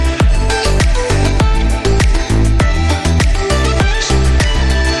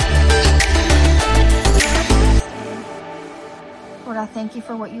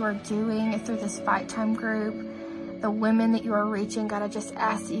what you are doing through this Fight Time group, the women that you are reaching. God, I just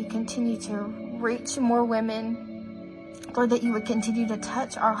ask that you continue to reach more women. Lord, that you would continue to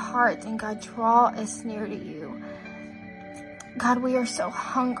touch our hearts and, God, draw us near to you. God, we are so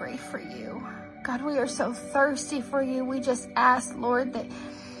hungry for you. God, we are so thirsty for you. We just ask, Lord, that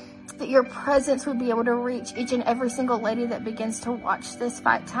your presence would be able to reach each and every single lady that begins to watch this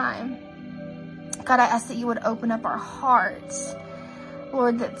Fight Time. God, I ask that you would open up our hearts,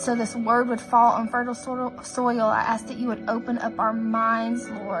 Lord, that so this word would fall on fertile soil. I ask that you would open up our minds,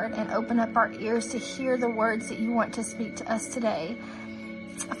 Lord, and open up our ears to hear the words that you want to speak to us today.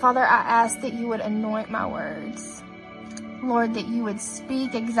 Father, I ask that you would anoint my words. Lord, that you would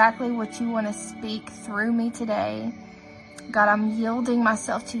speak exactly what you want to speak through me today. God, I'm yielding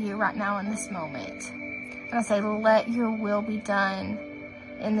myself to you right now in this moment. And I say, let your will be done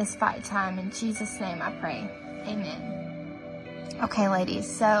in this Fight Time. In Jesus' name I pray. Amen. Okay, ladies.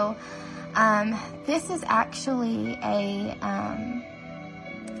 So, this is actually I'm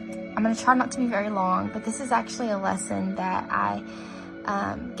going to try not to be very long, but this is actually a lesson that I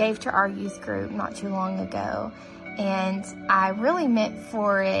gave to our youth group not too long ago. And I really meant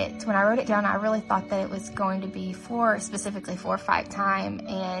for it, when I wrote it down, I really thought that it was going to be specifically for Fight Time.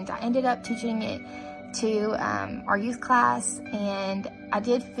 And I ended up teaching it to our youth class. And I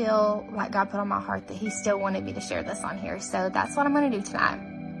did feel like God put on my heart that he still wanted me to share this on here. So that's what I'm going to do tonight.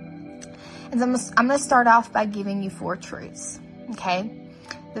 And I'm going to start off by giving you 4 truths. Okay.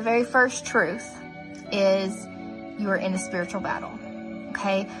 The very first truth is you are in a spiritual battle.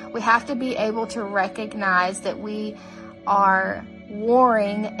 Okay, we have to be able to recognize that we are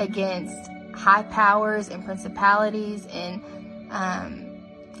warring against high powers and principalities and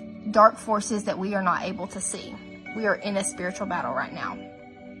dark forces that we are not able to see. We are in a spiritual battle right now.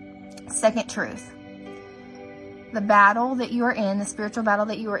 Second truth, the battle that you are in, the spiritual battle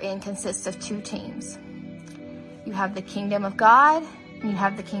that you are in, consists of 2 teams. You have the kingdom of God and you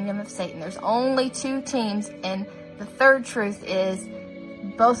have the kingdom of Satan. There's only 2 teams, and the third truth is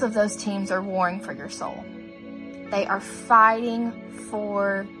both of those teams are warring for your soul. They are fighting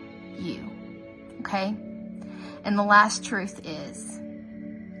for you. Okay? And the last truth is,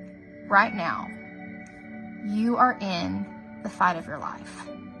 right now, you are in the fight of your life.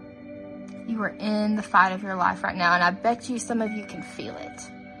 You are in the fight of your life right now. And I bet you some of you can feel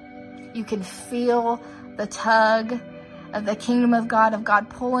it. You can feel the tug of the kingdom of God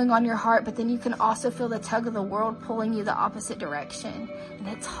pulling on your heart, but then you can also feel the tug of the world pulling you the opposite direction. And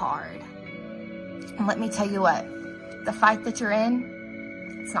it's hard. And let me tell you what, the fight that you're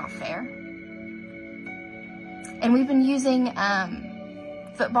in, it's not fair. And we've been using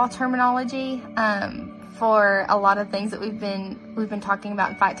football terminology for a lot of things that we've been talking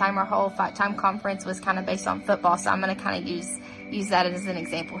about in Fight Time. Our whole Fight Time conference was kind of based on football, so I'm going to kind of use that as an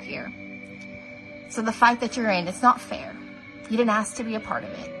example here. So the fight that you're in, it's not fair. You didn't ask to be a part of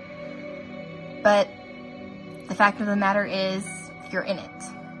it. But the fact of the matter is, you're in it.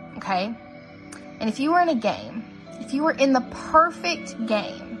 Okay? And if you were in a game, if you were in the perfect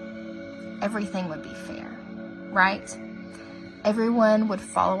game, everything would be fair. Right? Everyone would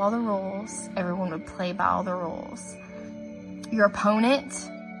follow all the rules. Everyone would play by all the rules. Your opponent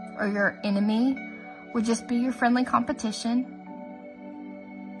or your enemy would just be your friendly competition.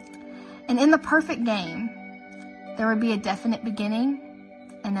 And in the perfect game, there would be a definite beginning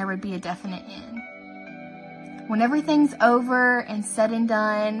and there would be a definite end. When everything's over and said and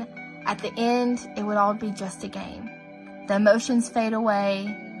done, at the end, it would all be just a game. The emotions fade away,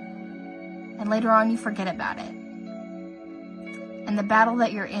 and later on you forget about it. And the battle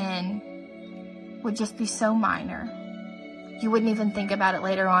that you're in would just be so minor. You wouldn't even think about it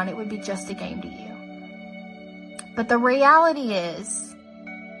later on. It would be just a game to you. But the reality is,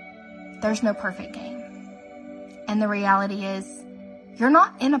 there's no perfect game. And the reality is, you're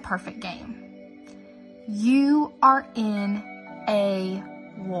not in a perfect game. You are in a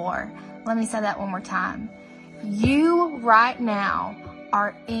war. Let me say that one more time. You right now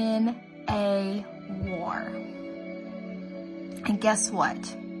are in a war. And guess what?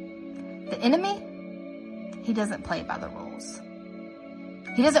 The enemy, he doesn't play by the rules.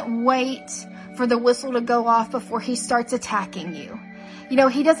 He doesn't wait for the whistle to go off before he starts attacking you. You know,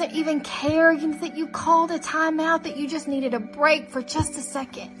 he doesn't even care that you called a timeout, that you just needed a break for just a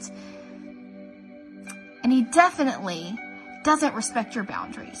second. And he definitely doesn't respect your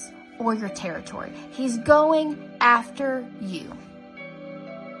boundaries or your territory. He's going after you.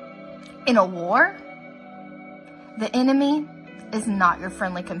 In a war, the enemy is not your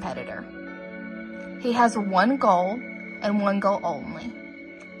friendly competitor. He has one goal and one goal only,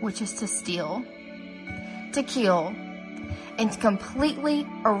 which is to steal, to kill, and to completely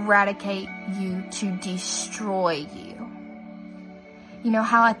eradicate you, to destroy you. You know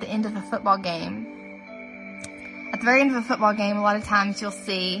how at the end of a football game, at the very end of a football game, a lot of times you'll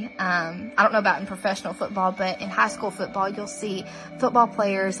see, I don't know about in professional football, but in high school football, you'll see football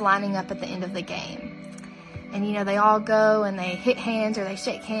players lining up at the end of the game. And, you know, they all go and they hit hands or they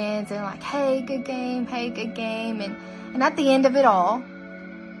shake hands and like, hey, good game, hey, good game. And at the end of it all,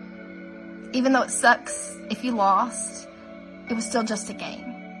 even though it sucks if you lost, it was still just a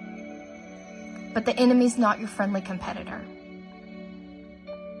game. But the enemy's not your friendly competitor.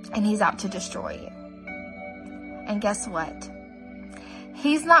 And he's out to destroy you. And guess what?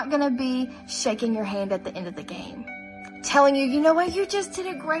 He's not going to be shaking your hand at the end of the game, telling you, you know what, you just did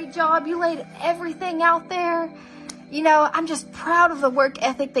a great job. You laid everything out there. You know, I'm just proud of the work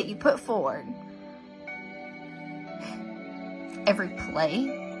ethic that you put forward. Every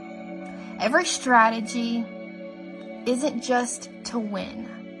play, every strategy isn't just to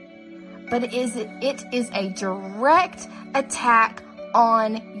win, but it is a direct attack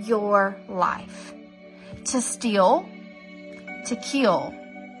on your life. To steal, to kill,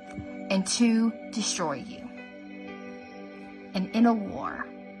 and to destroy you. And in a war,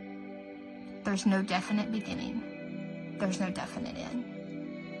 there's no definite beginning. There's no definite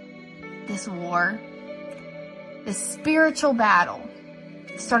end. This war, this spiritual battle,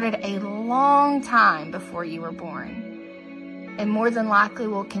 started a long time before you were born. And more than likely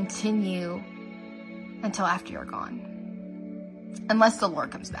will continue until after you're gone. Unless the Lord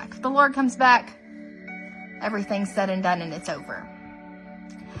comes back. If the Lord comes back, everything's said and done and it's over.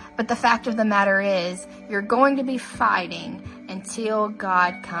 But the fact of the matter is, you're going to be fighting until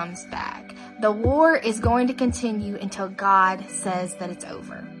God comes back. The war is going to continue until God says that it's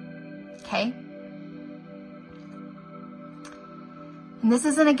over. Okay? And this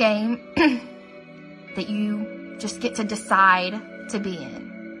isn't a game that you just get to decide to be in.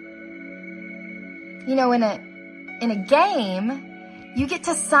 You know, in a game, you get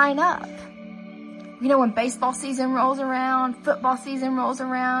to sign up. You know, when baseball season rolls around, football season rolls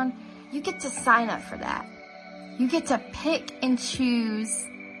around, you get to sign up for that. You get to pick and choose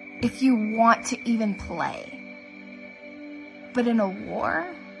if you want to even play. But in a war,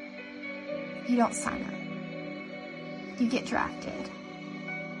 you don't sign up. You get drafted.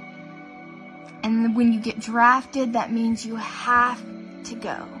 And when you get drafted, that means you have to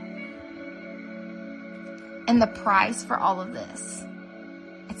go. And the price for all of this,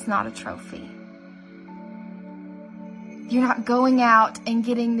 it's not a trophy. You're not going out and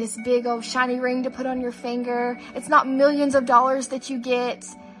getting this big old shiny ring to put on your finger. It's not millions of dollars that you get.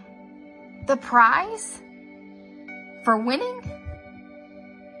 The prize for winning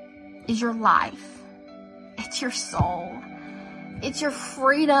is your life. It's your soul. It's your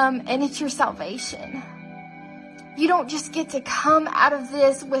freedom and it's your salvation. You don't just get to come out of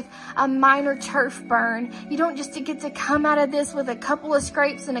this with a minor turf burn. You don't just get to come out of this with a couple of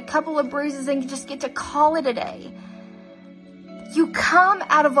scrapes and a couple of bruises and you just get to call it a day. You come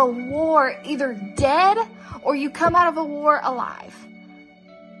out of a war either dead or you come out of a war alive.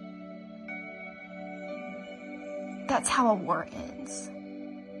 That's how a war ends.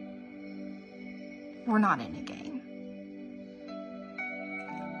 We're not in a game.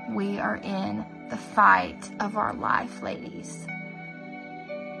 We are in the fight of our life, ladies.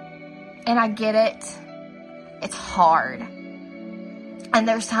 And I get it. It's hard. And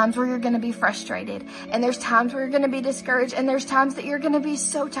there's times where you're going to be frustrated. And there's times where you're going to be discouraged. And there's times that you're going to be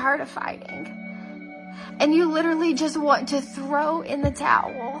so tired of fighting. And you literally just want to throw in the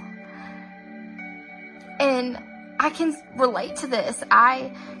towel. And I can relate to this.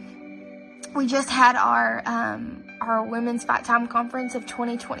 We just had our Women's Fight Time Conference of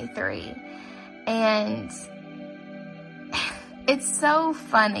 2023. And it's so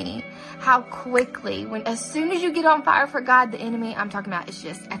funny how quickly, as soon as you get on fire for God, the enemy I'm talking about is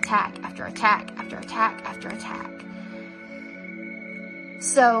just attack after attack after attack after attack.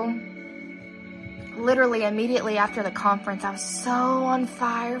 So, literally immediately after the conference, I was so on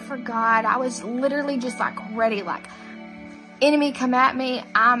fire for God. I was literally just like ready, like, enemy come at me.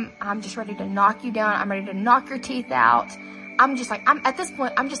 I'm just ready to knock you down. I'm ready to knock your teeth out. I'm at this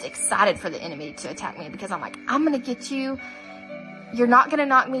point, I'm just excited for the enemy to attack me because I'm like, I'm going to get you. You're not going to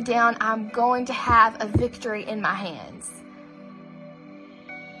knock me down. I'm going to have a victory in my hands.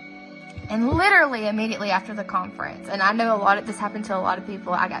 And literally immediately after the conference, and I know this happened to a lot of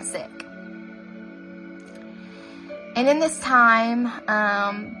people, I got sick. And in this time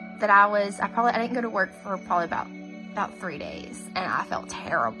that I didn't go to work for probably about 3 days, and I felt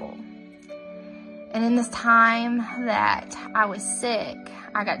terrible. And in this time that I was sick,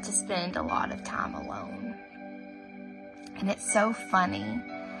 I got to spend a lot of time alone. And it's so funny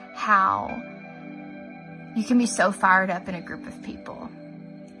how you can be so fired up in a group of people.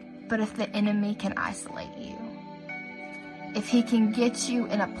 But if the enemy can isolate you, if he can get you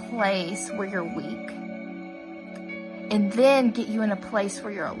in a place where you're weak, and then get you in a place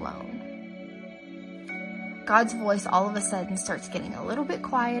where you're alone, God's voice all of a sudden starts getting a little bit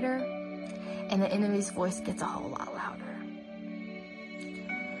quieter, and the enemy's voice gets a whole lot louder.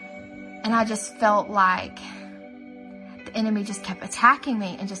 And I just felt like the enemy just kept attacking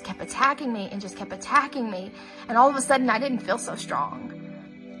me and just kept attacking me and just kept attacking me. And all of a sudden, I didn't feel so strong.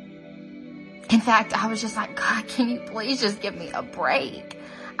 In fact, I was just like, God, can you please just give me a break?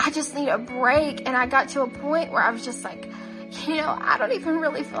 I just need a break. And I got to a point where I was just like, I don't even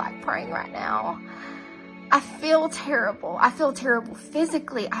really feel like praying right now. I feel terrible. I feel terrible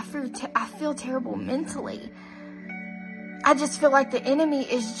physically. I feel terrible mentally. I just feel like the enemy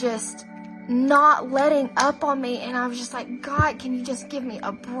is just not letting up on me. And I was just like, God, can you just give me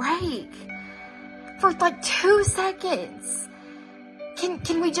a break for like 2 seconds?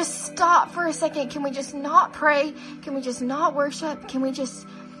 Can we just stop for a second? Can we just not pray? Can we just not worship? Can we just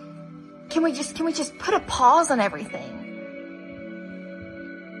put a pause on everything?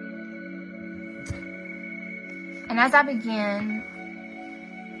 And as I began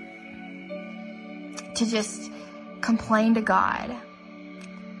to just complain to God,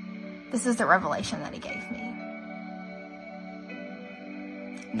 this is the revelation that he gave me.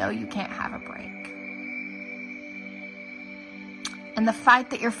 No, you can't have a break. And the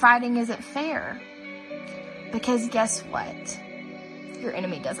fight that you're fighting isn't fair. Because guess what? Your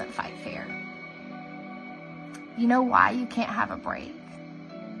enemy doesn't fight fair. You know why you can't have a break?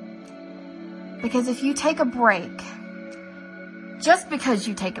 Because if you take a break, just because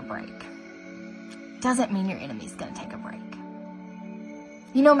you take a break, doesn't mean your enemy's going to take a break.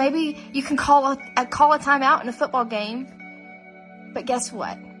 Maybe you can call a timeout in a football game, but guess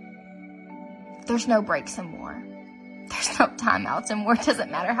what? There's no breaks anymore. There's no timeouts anymore. It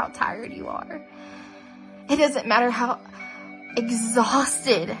doesn't matter how tired you are. It doesn't matter how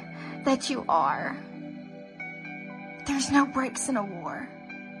exhausted that you are. There's no breaks in a war.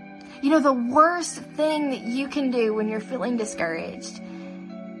 The worst thing that you can do when you're feeling discouraged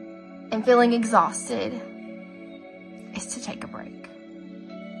and feeling exhausted is to take a break.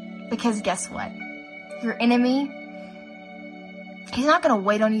 Because guess what? Your enemy, he's not going to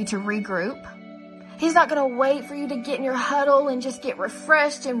wait on you to regroup. He's not going to wait for you to get in your huddle and just get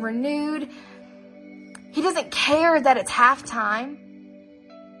refreshed and renewed. He doesn't care that it's halftime.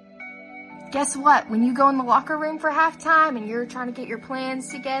 Guess what? When you go in the locker room for halftime and you're trying to get your plans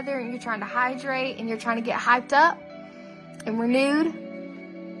together and you're trying to hydrate and you're trying to get hyped up and renewed,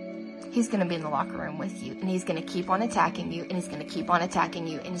 he's going to be in the locker room with you, and he's going to keep on attacking you, and he's going to keep on attacking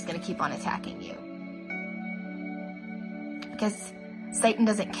you, and he's going to keep on attacking you. Because Satan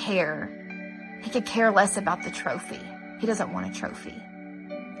doesn't care. He could care less about the trophy. He doesn't want a trophy.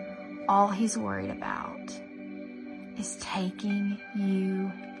 All he's worried about is taking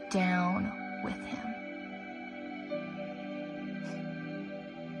you down with him.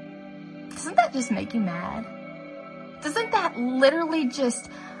 Doesn't that just make you mad? Doesn't that literally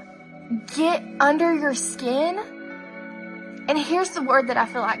just get under your skin? And here's the word that I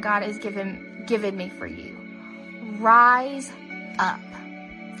feel like God has given me for you. Rise up.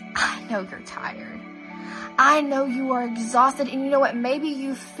 I know you're tired. I know you are exhausted. And you know what? Maybe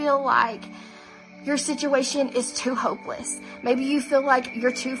you feel like your situation is too hopeless. Maybe you feel like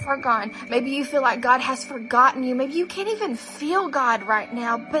you're too far gone. Maybe you feel like God has forgotten you. Maybe you can't even feel God right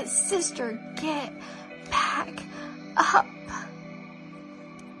now. But sister, get back up.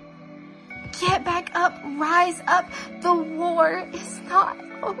 Get back up. Rise up. The war is not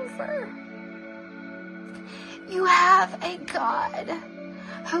over. You have a God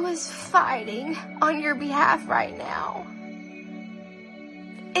who is fighting on your behalf right now.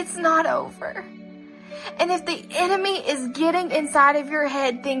 It's not over. And if the enemy is getting inside of your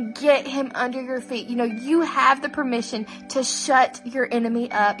head, then get him under your feet. You have the permission to shut your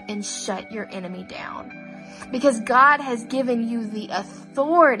enemy up and shut your enemy down. Because God has given you the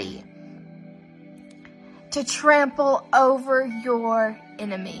authority to trample over your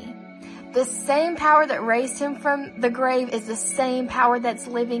enemy. The same power that raised him from the grave is the same power that's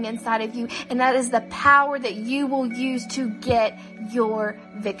living inside of you. And that is the power that you will use to get your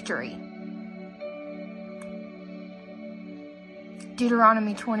victory.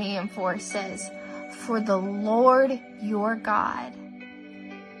 Deuteronomy 20:4 says, "For the Lord your God,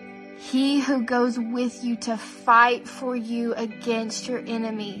 he who goes with you to fight for you against your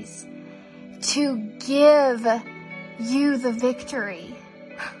enemies, to give you the victory."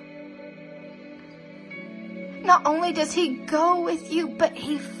 not only does he go with you, but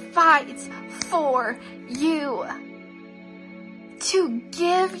he fights for you to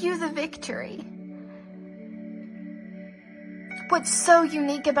give you the victory. What's so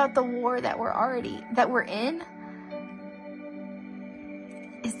unique about the war that we're in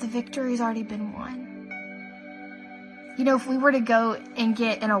is the victory's already been won. You know, if we were to go and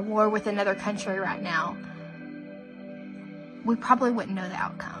get in a war with another country right now, we probably wouldn't know the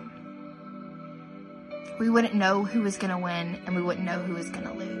outcome. We wouldn't know who was going to win, and we wouldn't know who was going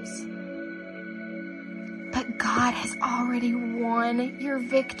to lose. But God has already won your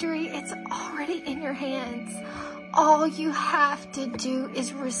victory. It's already in your hands. All you have to do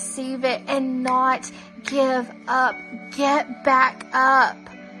is receive it and not give up. Get back up.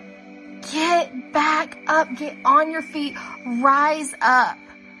 Get back up. Get on your feet. Rise up.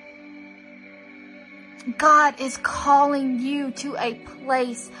 God is calling you to a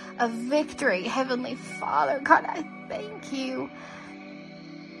place of victory. Heavenly Father, God, I thank you.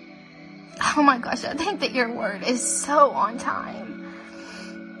 Oh my gosh, I think that your word is so on time.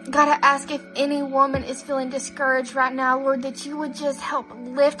 God, I ask if any woman is feeling discouraged right now, Lord, that you would just help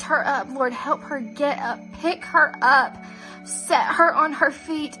lift her up. Lord, help her get up, pick her up, set her on her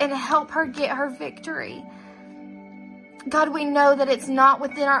feet, and help her get her victory. God, we know that it's not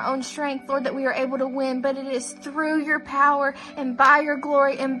within our own strength, Lord, that we are able to win, but it is through your power and by your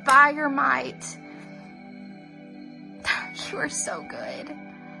glory and by your might. You are so good.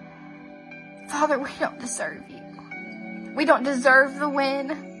 Father, we don't deserve you. We don't deserve the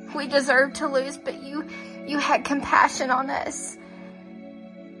win. We deserve to lose, but you had compassion on us.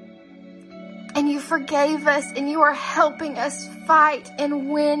 And you forgave us, and you are helping us fight and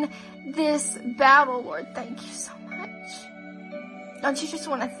win this battle, Lord. Thank you so much. Don't you just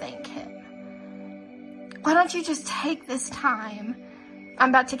want to thank him? Why don't you just take this time? I'm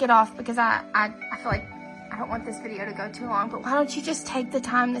about to get off because I feel like I don't want this video to go too long, but why don't you just take the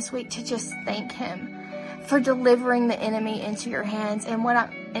time this week to just thank him for delivering the enemy into your hands? And what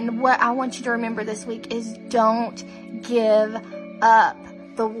I want you to remember this week is don't give up.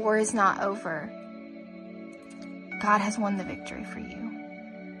 The war is not over. God has won the victory for you.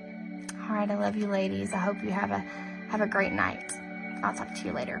 All right, I love you, ladies. I hope you have a great night. I'll talk to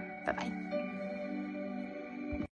you later. Bye-bye.